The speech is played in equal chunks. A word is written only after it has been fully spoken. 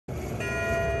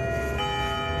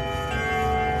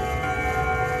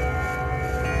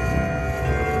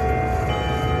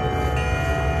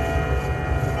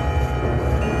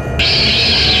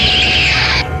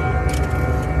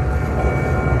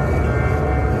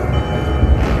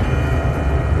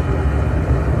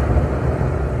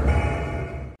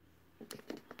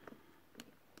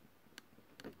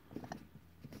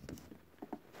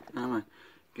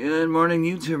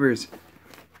morning, YouTubers.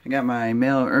 I got my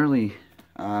mail early.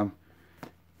 No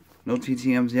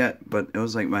TTMs yet, but it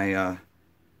was like my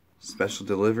special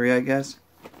delivery, I guess.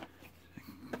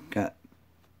 Got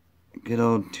good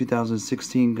old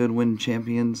 2016 Goodwin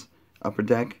Champions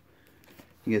Upperdeck.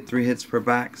 You get 3 hits per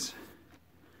box.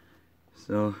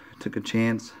 So I took a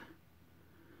chance.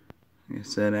 Like I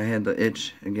said, I had the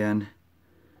itch again.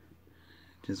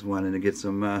 Just wanted to get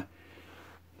some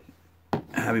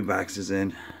hobby boxes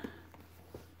in.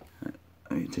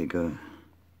 Let me take a...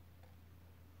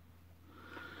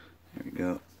 There we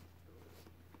go.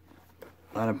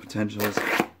 A lot of potentials.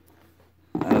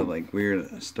 A lot of like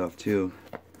weird stuff too.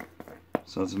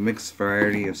 So it's a mixed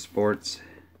variety of sports.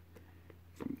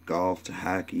 From golf to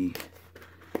hockey,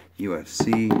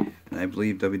 UFC, and I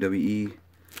believe WWE,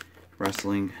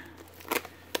 wrestling,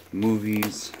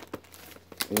 movies,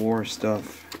 war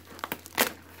stuff,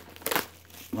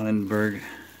 Lunenburg.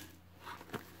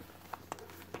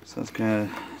 So let's kind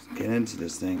of get into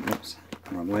this thing. Oops,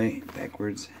 wrong way,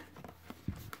 backwards.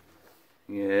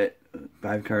 You get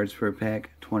 5 cards per pack,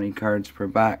 20 cards per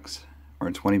box,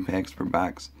 or 20 packs per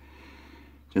box.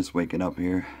 Just waking up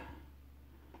here.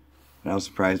 But I was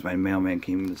surprised my mailman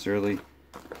came this early.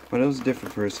 But it was a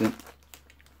different person.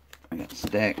 I got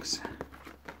stacks.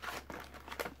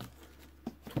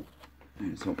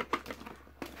 Alright, so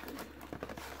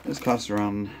this costs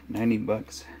around 90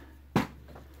 bucks.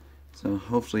 So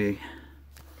hopefully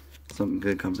something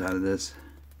good comes out of this.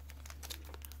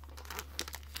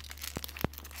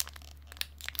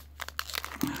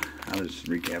 I'll just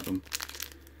recap them.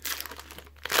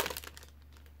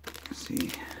 Let's see.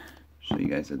 Show you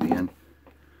guys at the end.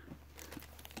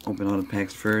 Open all the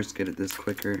packs first, get it this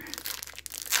quicker.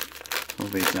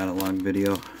 Hopefully it's not a long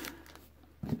video.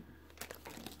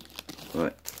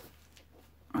 But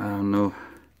I don't know.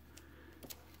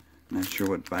 Not sure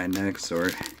what to buy next or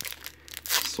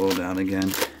slow down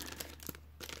again.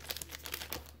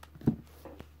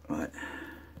 But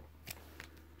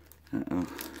uh-oh.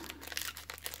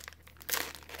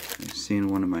 I've seen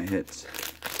one of my hits.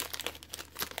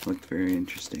 Looked very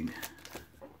interesting.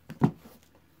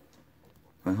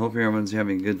 I hope everyone's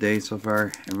having a good day so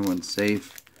far. Everyone's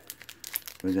safe.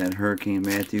 With that Hurricane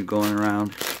Matthew going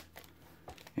around.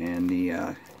 And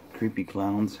the creepy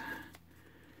clowns.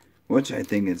 Which I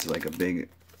think is like a big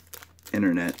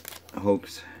internet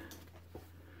hoax.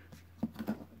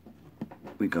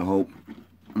 We could hope.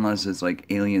 Unless it's like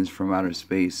aliens from outer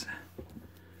space.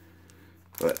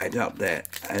 But I doubt that.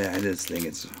 I just think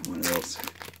it's one of those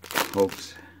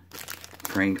hoax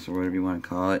pranks or whatever you want to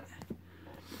call it.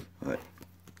 But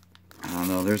I don't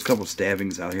know. There's a couple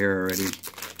stabbings out here already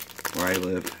where I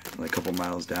live, like a couple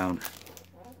miles down.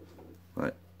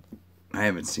 But I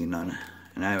haven't seen none.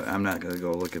 And I'm not going to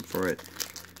go looking for it.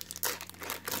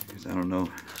 Because I don't know.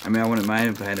 I mean, I wouldn't mind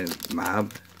if I had a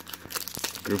mob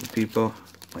group of people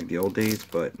like the old days.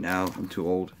 But now I'm too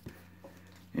old,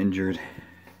 injured,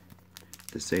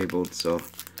 disabled. So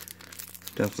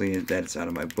definitely that's out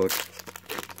of my book.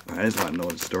 I just want to know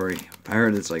the story. I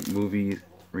heard it's like movie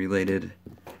related.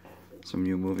 Some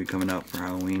new movie coming out for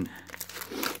Halloween.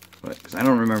 But cause I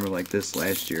don't remember like this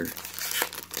last year.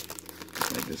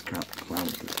 Like this clown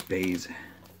with this vase.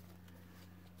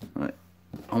 But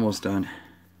almost done.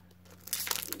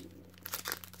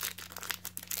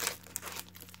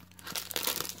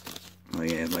 Well,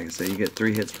 yeah, like I said, you get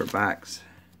 3 hits per box.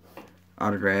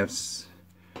 Autographs,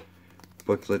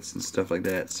 booklets, and stuff like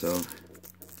that. So,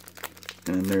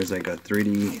 and then there's like a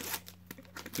 3D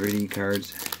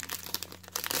cards.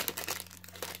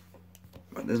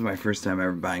 But this is my first time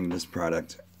ever buying this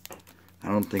product. I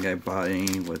don't think I bought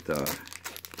any with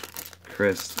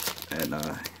Chris at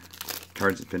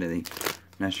Cards Infinity.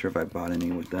 Not sure if I bought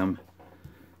any with them.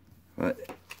 But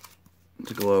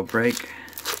took a little break.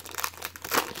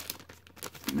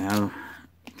 Now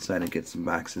decided to get some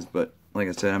boxes, but like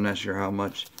I said, I'm not sure how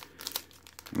much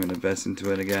I'm going to invest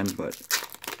into it again, but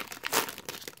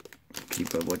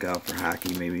keep a lookout for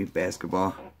hockey, maybe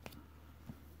basketball.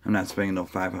 I'm not spending no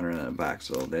 $500 on a box,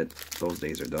 so those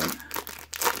days are done.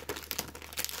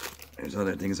 There's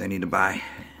other things I need to buy.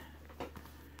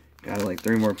 Got like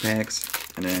 3 more packs,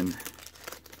 and then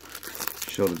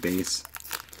show the base.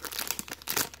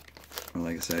 Well,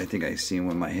 like I said, I think I seen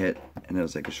one my hit, and it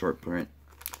was like a short print.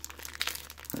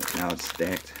 But now it's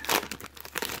stacked.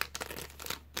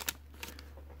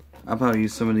 I'll probably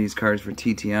use some of these cards for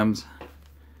TTMs.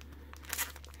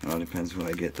 It all depends what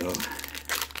I get though.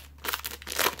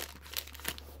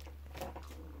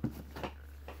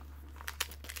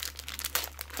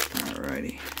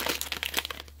 Alrighty.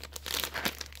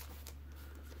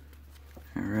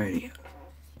 Alrighty.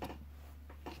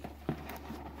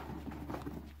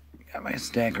 got my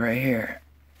stack right here.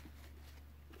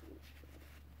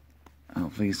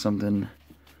 Hopefully something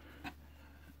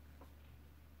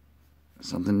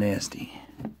nasty.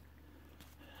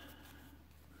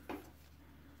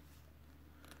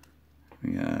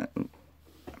 We got, oh,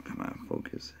 come on,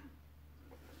 focus.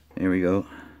 There we go.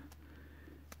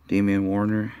 Damian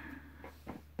Warner.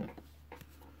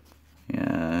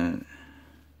 Yeah.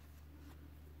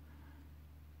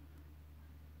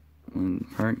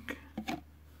 Park.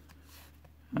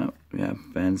 Oh, yeah,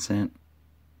 Vincent.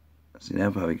 See,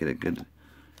 that'll probably get a good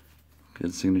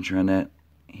signature on that.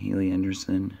 Healy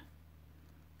Anderson.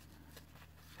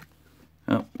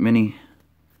 Oh, mini.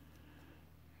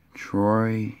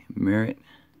 Troy Merritt.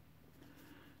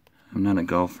 I'm not a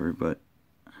golfer, but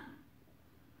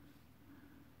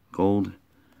gold.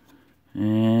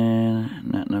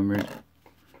 And not numbered.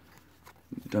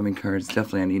 Dummy cards.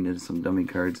 Definitely I needed some dummy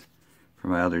cards for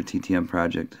my other TTM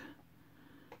project.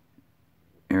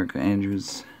 Erica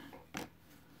Andrews.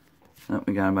 Oh,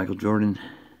 we got Michael Jordan.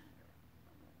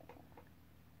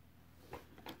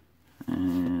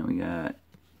 And we got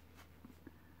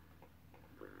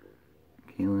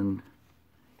Keelan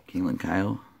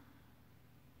Kyle.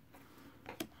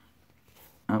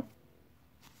 Oh.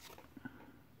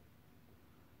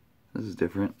 This is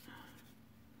different.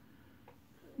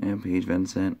 And Paige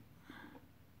Vincent.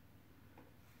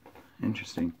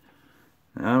 Interesting.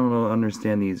 I don't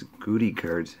understand these Goody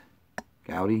cards.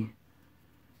 Gowdy?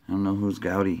 I don't know who's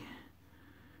Gowdy.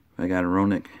 But I got a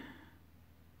Ronick.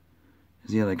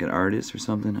 Is he like an artist or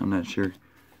something? I'm not sure.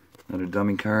 Another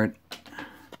dummy card.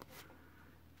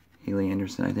 Healy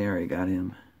Anderson, I think I already got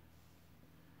him.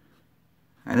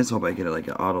 I just hope I get like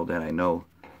an auto that I know.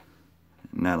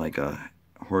 Not like a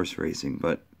horse racing,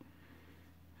 but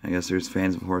I guess there's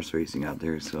fans of horse racing out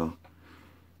there, so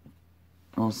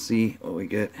I'll see what we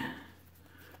get.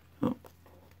 Oh.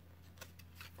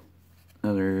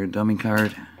 Another dummy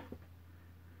card.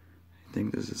 I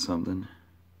think this is something.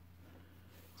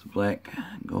 It's black,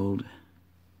 gold.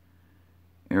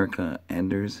 Erica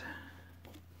Anders.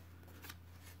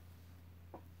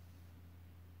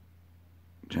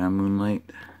 John Moonlight.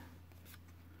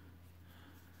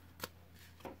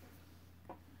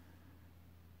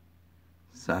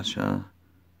 Sasha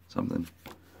something.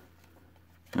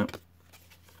 Oh.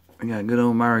 We got good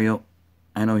old Mario.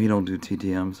 I know he don't do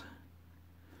TTMs.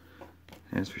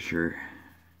 That's for sure.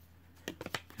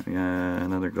 We got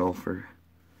another golfer.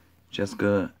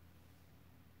 Jessica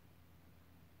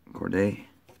Corday.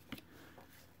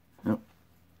 Oh.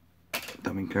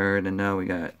 Dummy card. And now we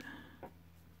got,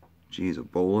 geez, a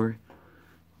bowler.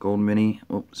 Gold mini.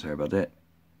 Oh, sorry about that.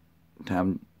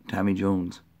 Tommy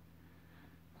Jones.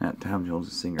 Not Tom Jones,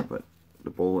 the singer, but the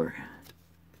bowler.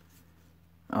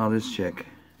 Oh, this chick.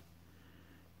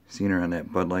 Seen her on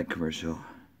that Bud Light commercial.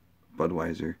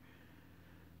 Budweiser.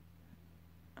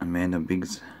 Amanda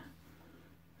Biggs.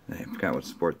 I forgot what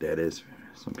sport that is.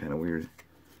 Some kind of weird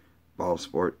ball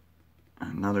sport.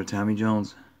 Another Tommy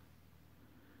Jones.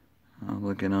 Oh,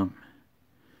 look at him.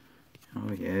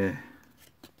 Oh, yeah.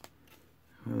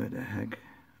 What the heck?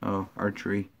 Oh,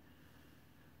 archery.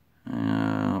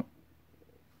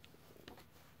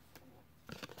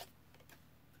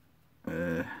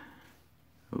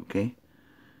 Okay.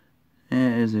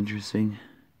 That is interesting.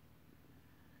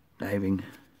 Diving.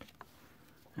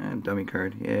 And dummy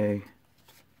card. Yay.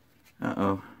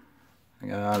 Uh-oh. I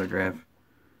got an autograph.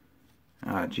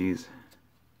 Ah, jeez.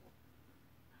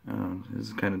 Oh, this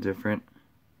is kind of different.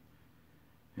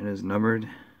 It is numbered.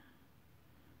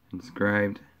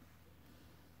 Inscribed.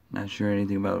 Not sure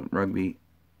anything about rugby.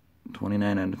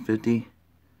 29 out of 50.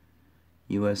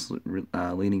 U.S.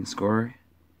 Leading scorer.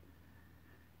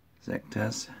 Zach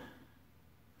Tess.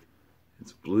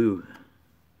 It's blue.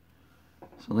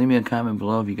 So leave me a comment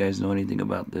below if you guys know anything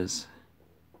about this.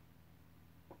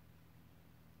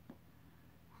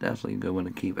 Definitely a good one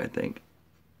to keep, I think.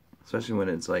 Especially when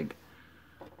it's like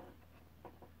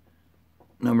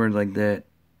numbered like that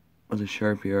with a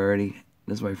Sharpie already.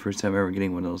 This is my first time ever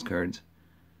getting one of those cards.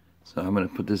 So I'm going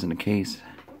to put this in a case.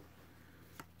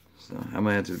 So I'm going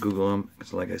to have to Google them.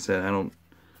 Because like I said, I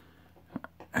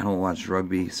don't watch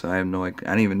rugby, so I have no idea.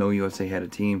 I didn't even know USA had a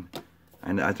team.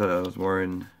 I thought it was more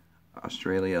in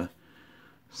Australia,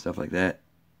 stuff like that.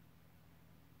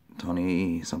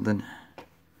 Tony something.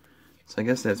 So I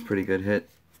guess that's a pretty good hit,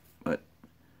 but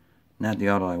not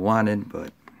the auto I wanted,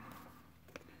 but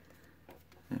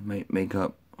it might make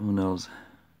up, who knows.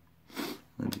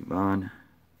 Lindsey Vaughn.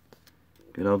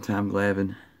 Good old Tom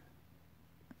Glavine.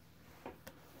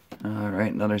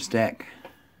 Alright, another stack.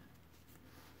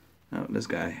 Oh, this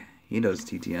guy, he does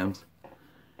TTMs.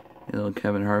 Little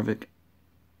Kevin Harvick.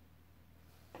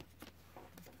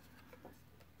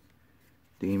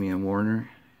 Damian Warner.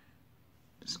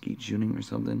 Skeet shooting or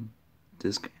something.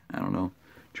 Disc, I don't know.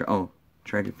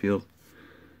 Track and field.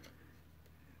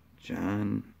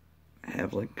 John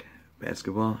Havlick,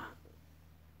 basketball.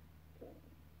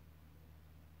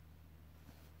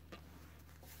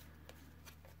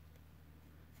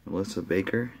 Melissa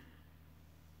Baker,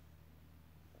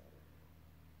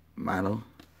 model.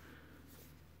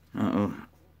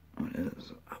 What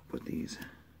is up with these?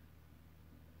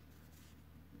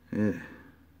 Ugh.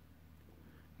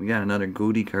 We got another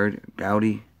Goody card.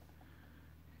 Gowdy.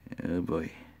 Oh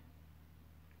boy.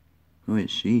 Who is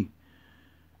she?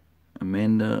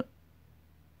 Amanda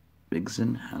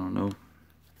Bigson? I don't know.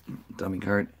 Dummy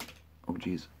card. Oh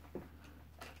jeez.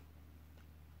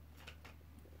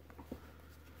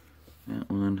 That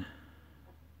one.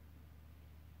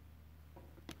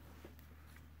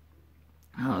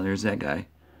 Oh, there's that guy.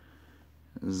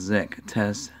 Zach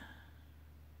Tess.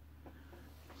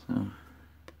 So.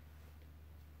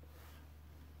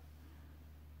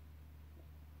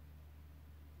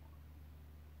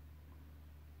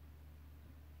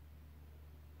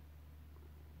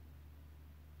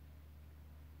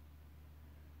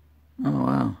 Oh,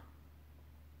 wow.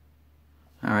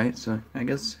 Alright, so I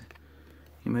guess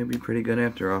he might be pretty good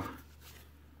after all.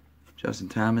 Justin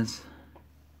Thomas.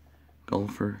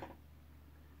 Golfer.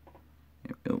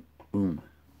 There we go. Boom.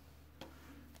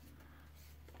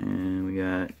 And we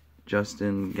got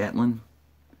Justin Gatlin.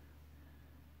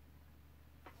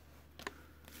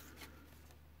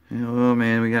 Oh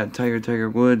man, we got Tiger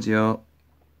Woods, yo.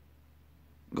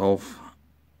 Golf.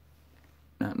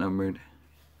 Not numbered.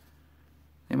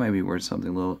 It might be worth something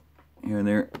a little here and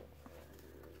there.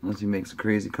 Unless he makes a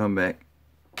crazy comeback.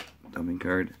 Dummy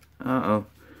card. Uh-oh.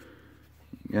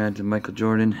 Got to Michael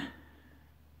Jordan.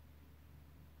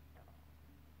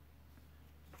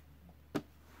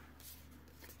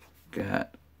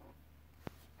 Got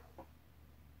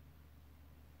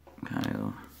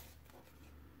Kyle.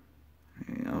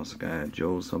 I also got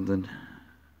Joe something.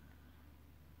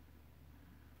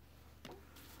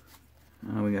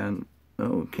 We got,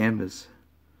 Canvas.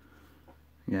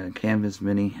 Yeah, Canvas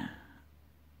Mini.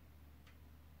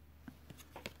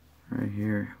 Right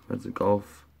here. What's the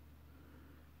golf?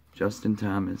 Justin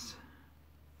Thomas.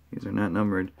 These are not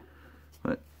numbered,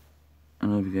 but I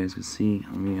don't know if you guys can see.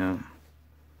 Let me,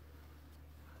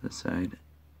 this side.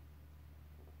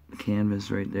 The canvas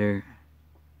right there.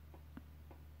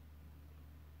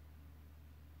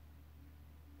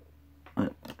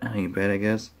 But that ain't bad, I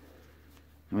guess.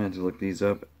 I'm gonna have to look these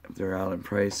up if they're out in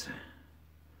price.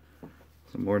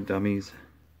 Some more dummies.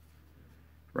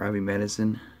 Robbie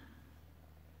Madison.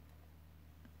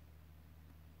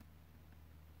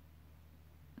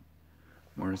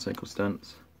 Motorcycle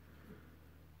stunts.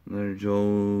 Another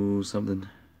Joe something.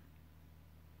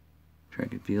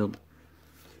 Track and field.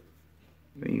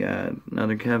 We got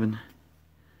another Kevin.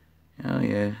 Oh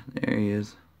yeah, there he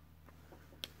is.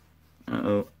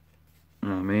 Uh-oh.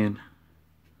 Oh man.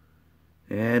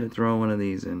 They had to throw one of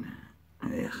these in.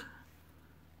 Ugh.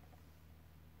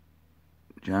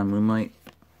 John Moonlight.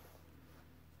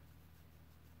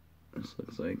 This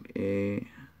looks like a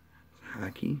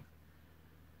hockey.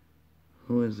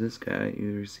 Who is this guy?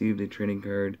 You received a trading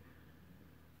card.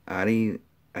 Adi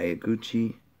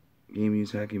Ayaguchi. Game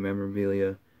use hockey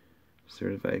memorabilia.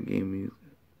 Certified game use.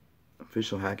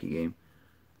 Official hockey game.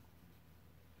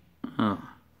 Oh,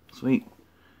 sweet.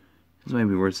 This might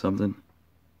be worth something.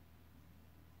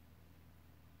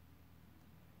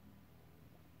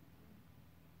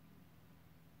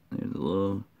 There's a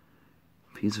little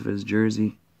piece of his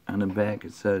jersey. On the back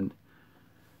it said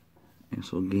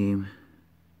actual game.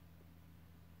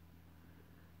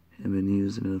 Have been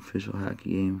used in an official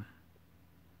hockey game.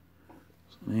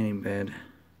 So that ain't bad.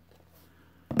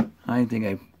 I think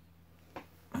I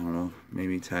don't know,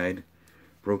 maybe tied.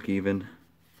 Broke even.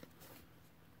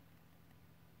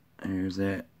 There's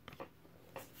that.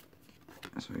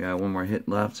 So we got one more hit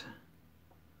left.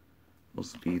 We'll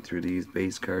speed through these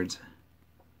base cards.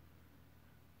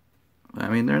 I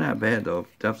mean, they're not bad though.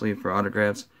 Definitely for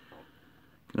autographs.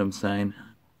 Get them signed.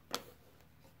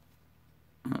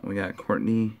 We got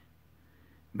Courtney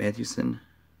Mathewson.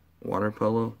 Water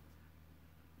polo.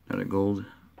 Another gold.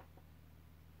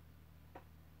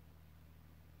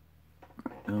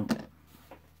 Oh.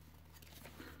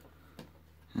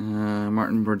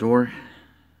 Martin Brodeur.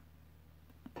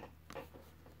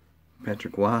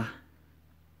 Patrick Waugh.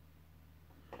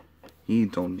 He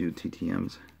don't do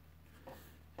TTMs.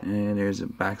 And there's a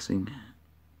boxing.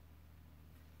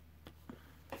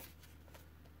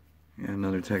 Got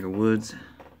another Tiger Woods.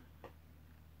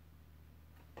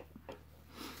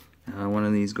 One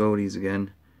of these goldies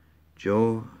again.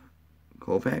 Joe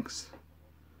Kovacs.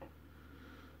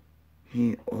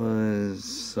 He was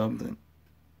something.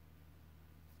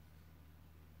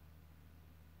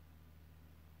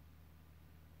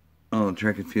 Oh,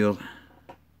 track and field.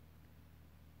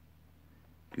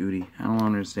 Goody. I don't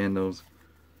understand those.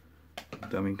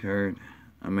 Dummy card.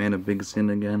 Amanda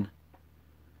Bigson again.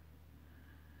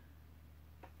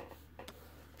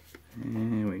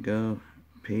 There we go.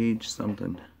 Page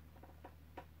something.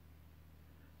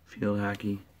 Field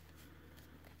hockey.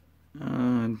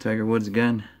 Tiger Woods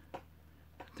again.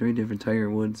 3 different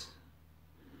Tiger Woods.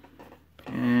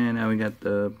 And now we got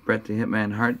the Bret the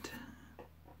Hitman Hart.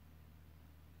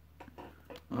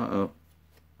 Uh-oh.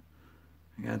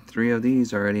 I got 3 of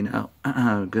these already now.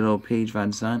 Good old Paige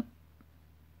Van Sant.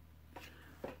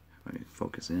 Let me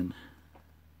focus in.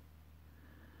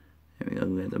 There we go.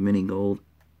 We got the mini gold.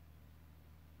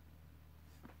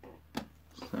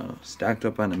 So, stacked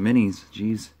up on the minis.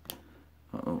 Jeez.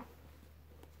 Uh-oh.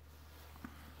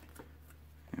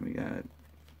 And we got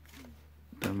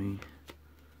dummy.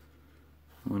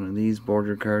 One of these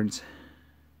border cards.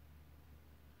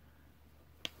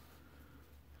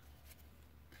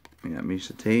 We got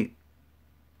Misha Tate.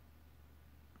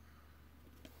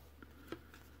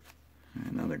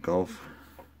 Another golf.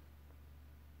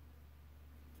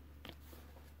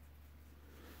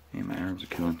 Hey, my arms are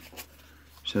killing.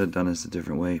 Should have done this a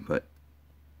different way, but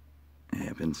it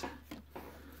happens.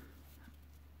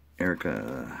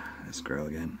 Erica, this girl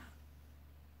again.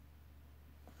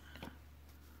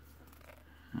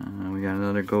 We got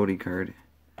another Goldie card.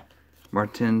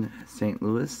 Martin St.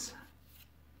 Louis.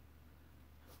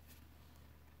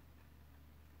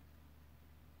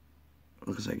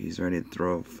 Looks like he's ready to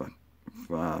throw a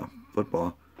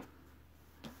football.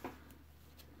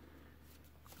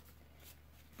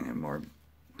 And more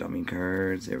dummy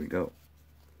cards. There we go.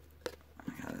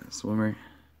 I got a swimmer.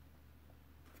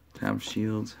 Tom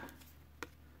Shields.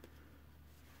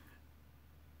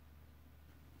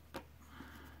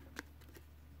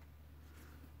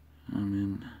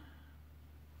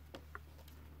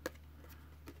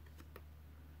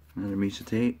 Another Misha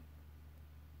Tate.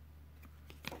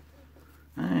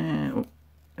 Oh,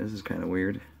 this is kind of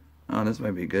weird. Oh, this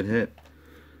might be a good hit.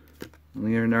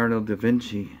 Leonardo da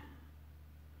Vinci.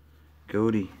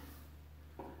 Goody.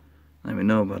 Let me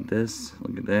know about this.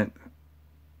 Look at that.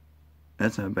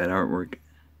 That's not bad artwork.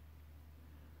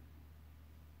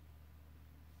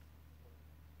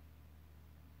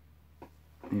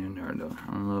 Leonardo.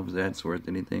 I don't know if that's worth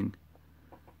anything.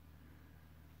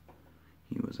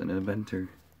 He was an inventor.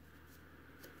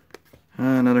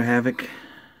 Another Havoc.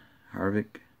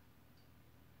 Harvick.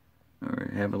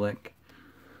 Or Havlicek.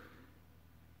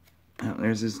 Oh,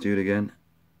 there's this dude again.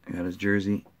 I got his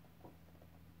jersey.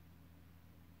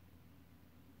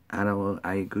 Ado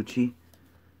Iaguchi.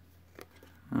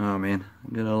 Oh man,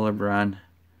 good old LeBron.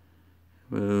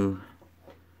 Boo.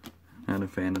 Not a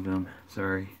fan of him.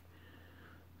 Sorry.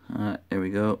 There we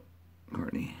go.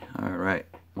 Courtney. Alright.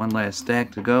 One last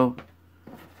stack to go.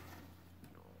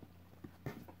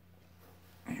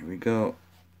 Here we go.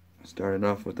 Started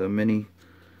off with a mini.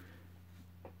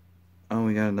 Oh,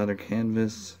 we got another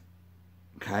canvas.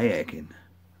 Kayaking.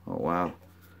 Oh, wow.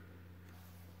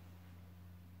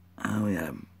 Oh, we got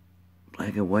a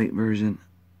black and white version.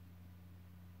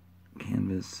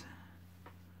 Canvas.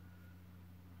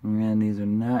 Man, these are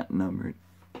not numbered.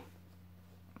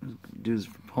 Those dudes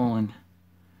from Poland.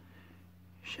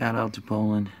 Shout out to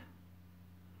Poland.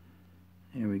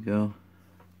 Here we go.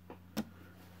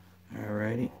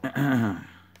 Alrighty.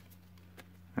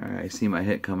 Alright, I see my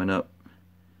hit coming up.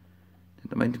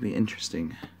 That might be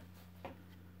interesting.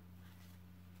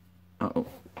 Uh-oh.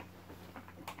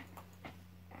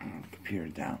 Computer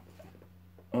down.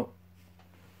 Oh.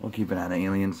 We'll keep it on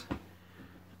aliens.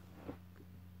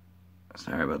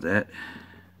 Sorry about that.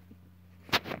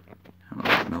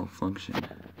 Malfunction.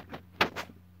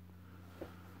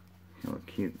 We'll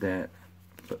keep that.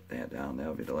 Put that down.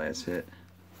 That'll be the last hit.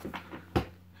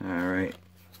 Alright.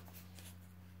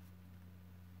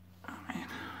 Oh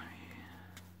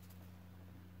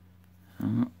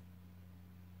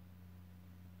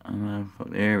man.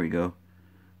 There we go.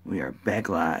 We are back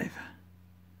live.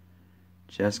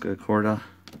 Jessica Corda.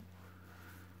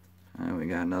 And we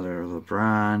got another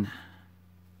LeBron.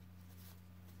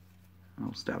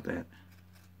 Oh, stop that.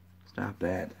 Stop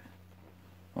that.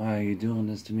 Why are you doing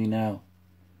this to me now?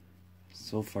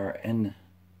 So far in.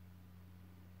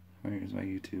 Where's my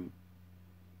YouTube?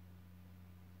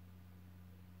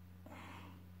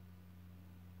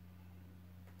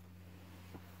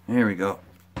 There we go.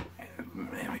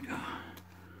 There we go.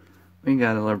 We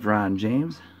got a LeBron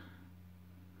James.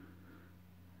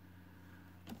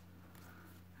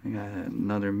 We got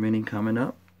another mini coming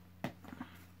up.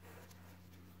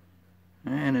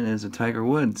 And it is a Tiger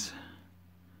Woods.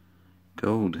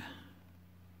 Gold.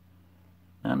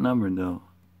 Not numbered though.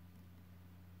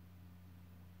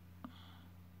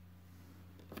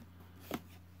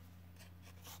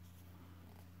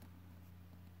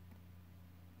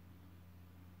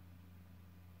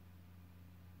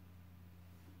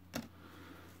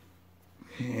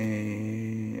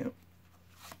 Okay.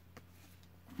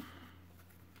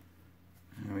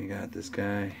 Now we got this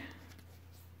guy.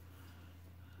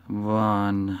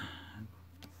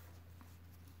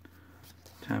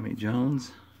 Tommy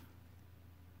Jones.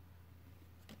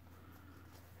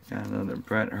 Got another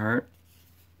Bret Hart.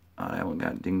 Oh, that one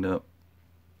got dinged up.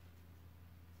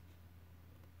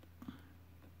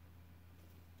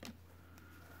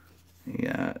 We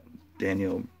got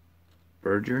Daniel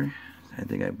Berger. I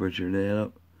think I butchered that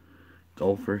up.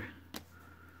 Golfer.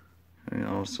 And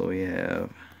also we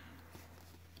have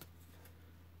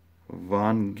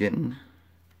Von Gittin.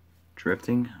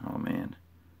 Drifting. Oh man.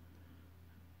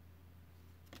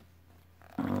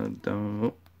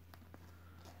 Don't.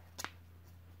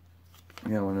 I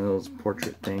got one of those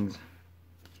portrait things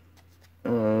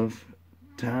of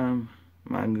Tom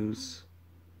Mongoose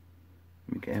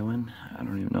McEwen. I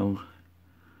don't even know.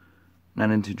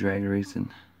 Not into drag racing.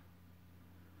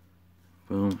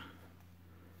 Boom.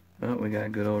 Oh, we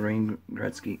got good old Wayne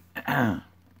Gretzky.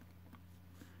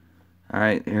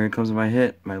 Alright, here comes my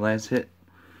hit. My last hit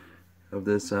of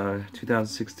this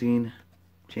 2016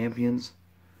 Champions.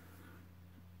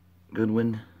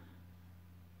 Goodwin.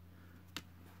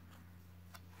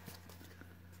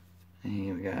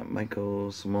 And we got Michael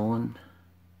Smolin.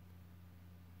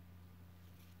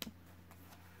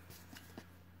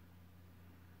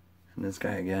 And this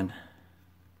guy again.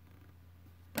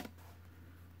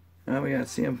 Oh, we got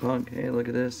CM Punk. Hey, look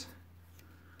at this.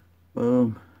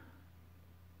 Boom.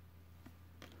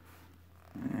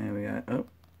 And we got, oh.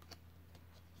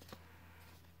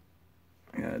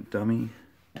 We got a dummy.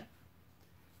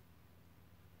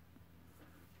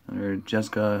 Under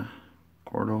Jessica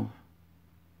Cordell.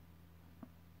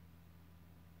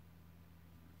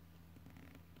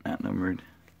 Not numbered.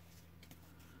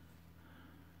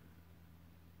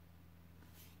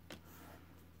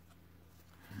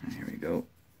 Here we go.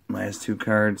 Last two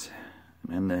cards,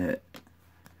 and then the hit.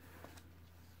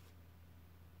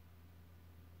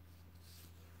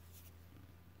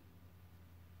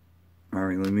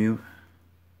 Mario Lemieux.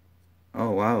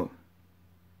 Oh, wow.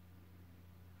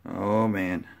 Oh,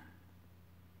 man.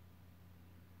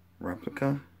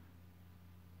 Replica?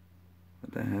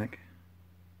 What the heck?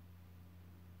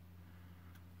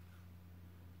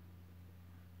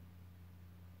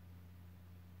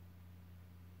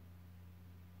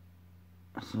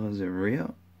 So is it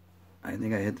real? I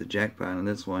think I hit the jackpot on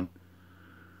this one.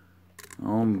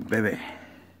 Oh, baby.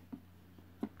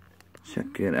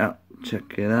 Check it out.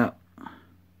 Check it out.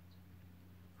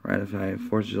 Ratified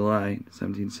 4th of July,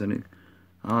 1770.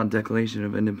 Oh, Declaration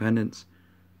of Independence.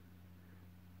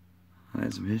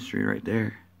 That's some history right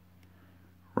there.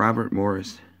 Robert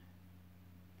Morris.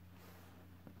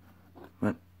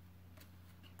 But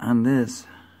on this,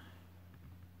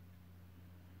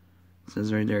 it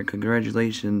says right there,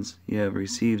 congratulations, you have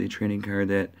received a trading card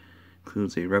that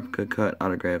includes a replica cut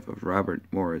autograph of Robert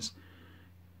Morris.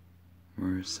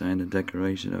 Morris signed the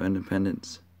Declaration of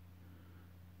Independence.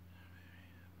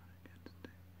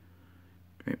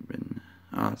 Great Britain.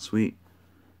 Ah, sweet.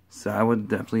 So I would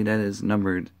definitely, that is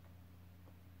numbered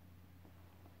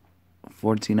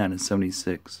 14 out of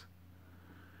 76.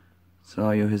 So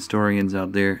all you historians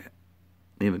out there,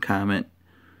 leave a comment.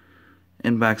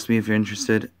 Inbox me if you're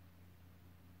interested.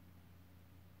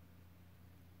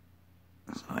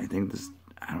 So I think this,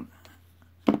 I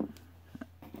don't,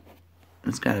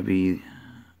 it's gotta be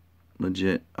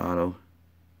legit auto.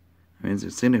 I mean, it's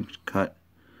a signature cut,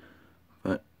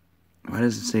 but why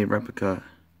does it say replica?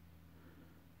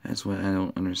 That's what I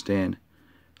don't understand.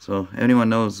 So if anyone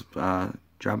knows,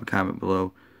 drop a comment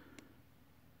below.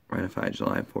 Ratified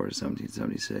July 4th,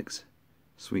 1776.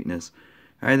 Sweetness.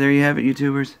 Alright, there you have it,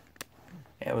 YouTubers.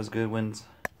 Yeah, it was Goodwin's.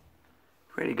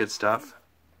 Pretty good stuff.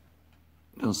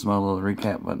 Little small little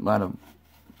recap, but a lot of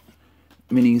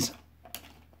minis.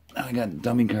 I got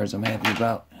dummy cards I'm happy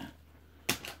about.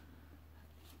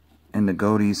 And the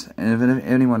goatees. And if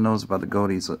anyone knows about the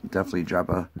goatees, definitely drop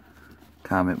a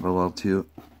comment below too.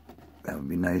 That would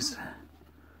be nice.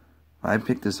 I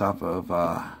picked this off of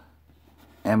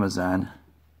Amazon.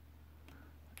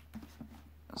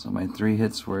 So my 3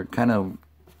 hits were kind of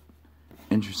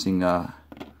interesting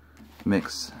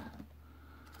mix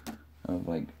of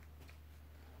like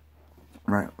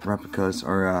replicas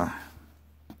or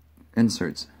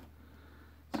inserts.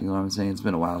 See what I'm saying? It's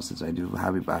been a while since I do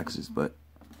hobby boxes, but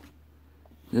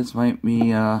this might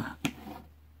be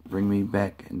bring me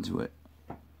back into it.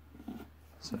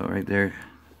 So right there.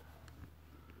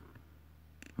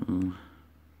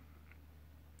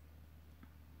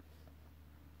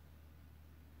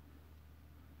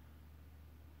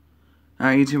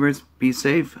 Alright, YouTubers, be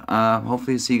safe.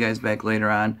 Hopefully see you guys back later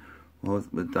on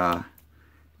with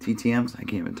TTMs. I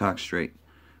can't even talk straight.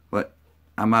 But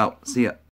I'm out. See ya.